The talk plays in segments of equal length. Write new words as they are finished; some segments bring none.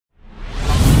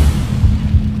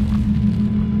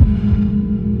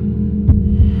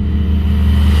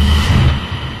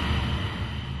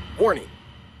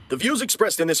The views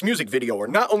expressed in this music video are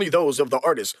not only those of the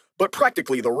artist, but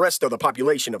practically the rest of the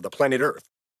population of the planet Earth.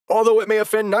 Although it may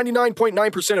offend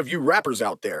 99.9% of you rappers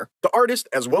out there, the artist,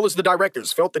 as well as the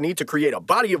directors, felt the need to create a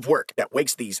body of work that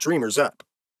wakes these dreamers up.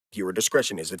 Viewer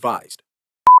discretion is advised.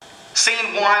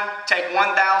 Scene 1, take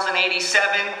 1087.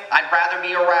 I'd rather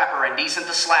be a rapper. Indecent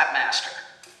the Slapmaster.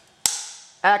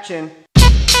 Action.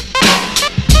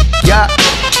 Yeah.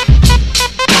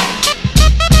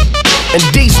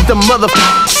 Indecent the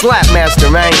Slapmaster,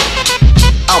 man.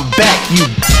 I'm back, you.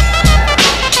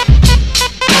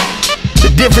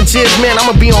 The difference is, man,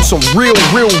 I'ma be on some real.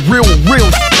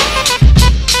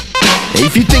 And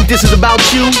if you think this is about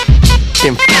you,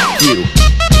 then f you.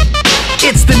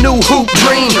 It's the new hoop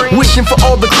dream, wishing for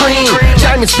all the cream.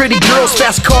 Diamonds, pretty girls,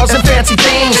 fast cars, and fancy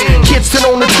things. Kids turn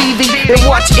on the TV and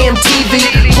watch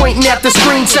MTV, pointing at the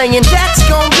screen saying, that's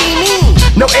gonna be me.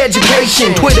 No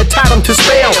education, Twitter taught him to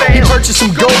spell. He purchased some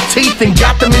gold teeth and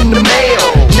got them in the mail.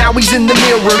 Now he's in the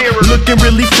mirror, looking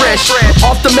really fresh.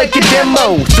 Off to make a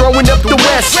demo, throwing up the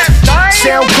West.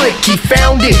 Sound click, he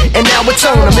found it, and now it's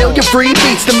on. A million free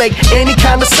beats to make any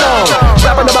kind of song.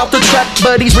 Rapping about the trap,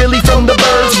 but he's really from the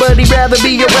birds. But he'd rather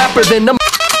be a rapper than a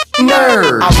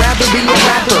nerd. I'd rather be a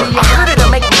rapper. I heard it'll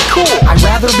make me cool. I'd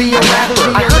rather be a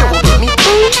rapper. I heard it will get me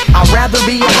cool. I'd rather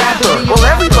be a rapper. Well,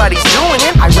 everybody's doing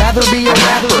it. I'd rather be a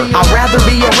rapper. I'd rather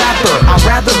be a rapper. I'd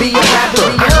rather be a rapper.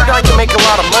 I heard I can make a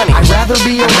lot of money. I'd rather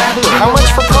be a rapper. How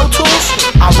much for Pro Tools?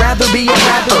 I'd rather be a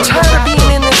rapper. I'm tired of being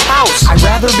in this house. I'd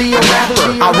rather be a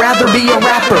rapper. I'd rather be a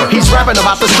rapper. He's rapping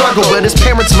about the struggle, but his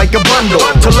parents make a bundle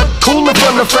to look cool in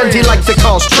front of friends he likes to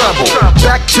cause trouble.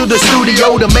 Back to the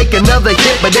studio to make another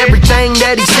hit, but everything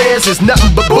that he says is nothing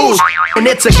but bullshit. And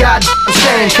it's a goddamn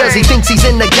shame, cause he thinks he's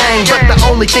in the gang, but the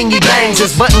only thing he bangs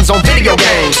is buttons on video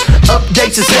games.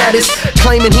 Updates his status,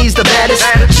 claiming he's the baddest.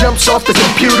 Jumps off the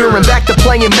computer and back to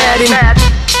playing Madden.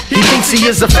 He thinks he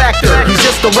is a factor, he's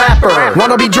just a rapper.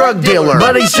 Wanna be drug dealer,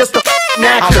 but he's just a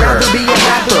actor. I'd rather be a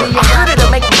rapper. I heard it'll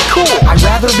make me cool. I'd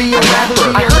rather be a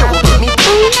rapper. I heard it will get me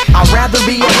cool. I'd rather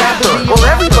be a rapper. Well,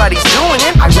 everybody's doing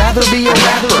it. I'd rather be a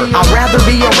rapper. I'd rather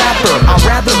be a rapper. I'd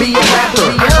rather be a rapper.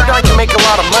 I heard I can make a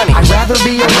lot of money. I'd rather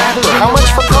be a rapper. How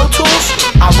much for Pro Tools?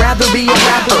 I'd rather be a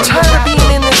rapper. I'm tired of being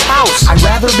in this house. I'd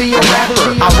rather be a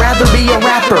rapper. I'd rather be a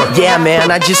rapper. Yeah,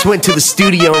 man, I just went to the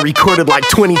studio and recorded like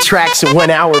 20 tracks in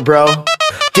 1 hour, bro.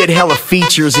 Did hella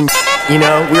features and, you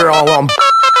know, we were all on,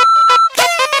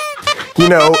 you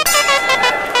know,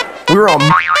 we were on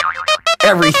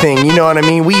everything, you know what I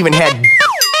mean? We even had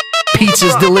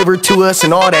pizzas delivered to us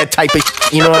and all that type of,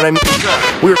 you know what I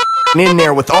mean? We were in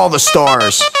there with all the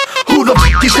stars. Who the f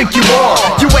you think you are?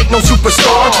 You ain't no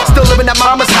superstar. Still living at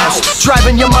mama's house,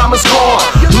 driving your mama's car.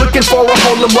 Looking for a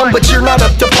hole-in-one, but you're not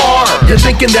up to par. You're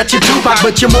thinking that you're Tupac,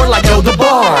 but you're more like the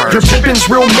Bar. Your pimpin's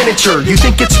real miniature, you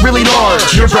think it's really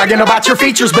large. You're bragging about your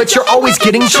features, but you're always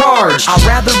getting charged. I'd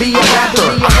rather be a rapper.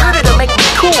 I heard it'll make me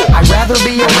cool. I'd rather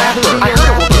be a rapper. I heard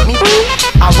it will get me cool.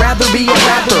 I'd rather be a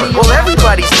rapper. Well,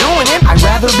 everybody's doing it. I'd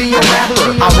rather be a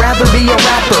rapper. I'd rather be a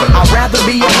rapper. I'd rather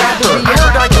be a rapper. I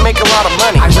heard I can make a lot of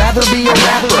money. I'd rather be a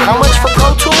rapper. How much for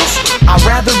Pro Tools? I'd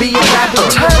rather be a rapper.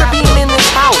 I'm tired of being in this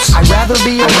house. I'd rather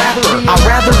be a rapper. I'd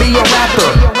rather be a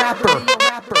rapper.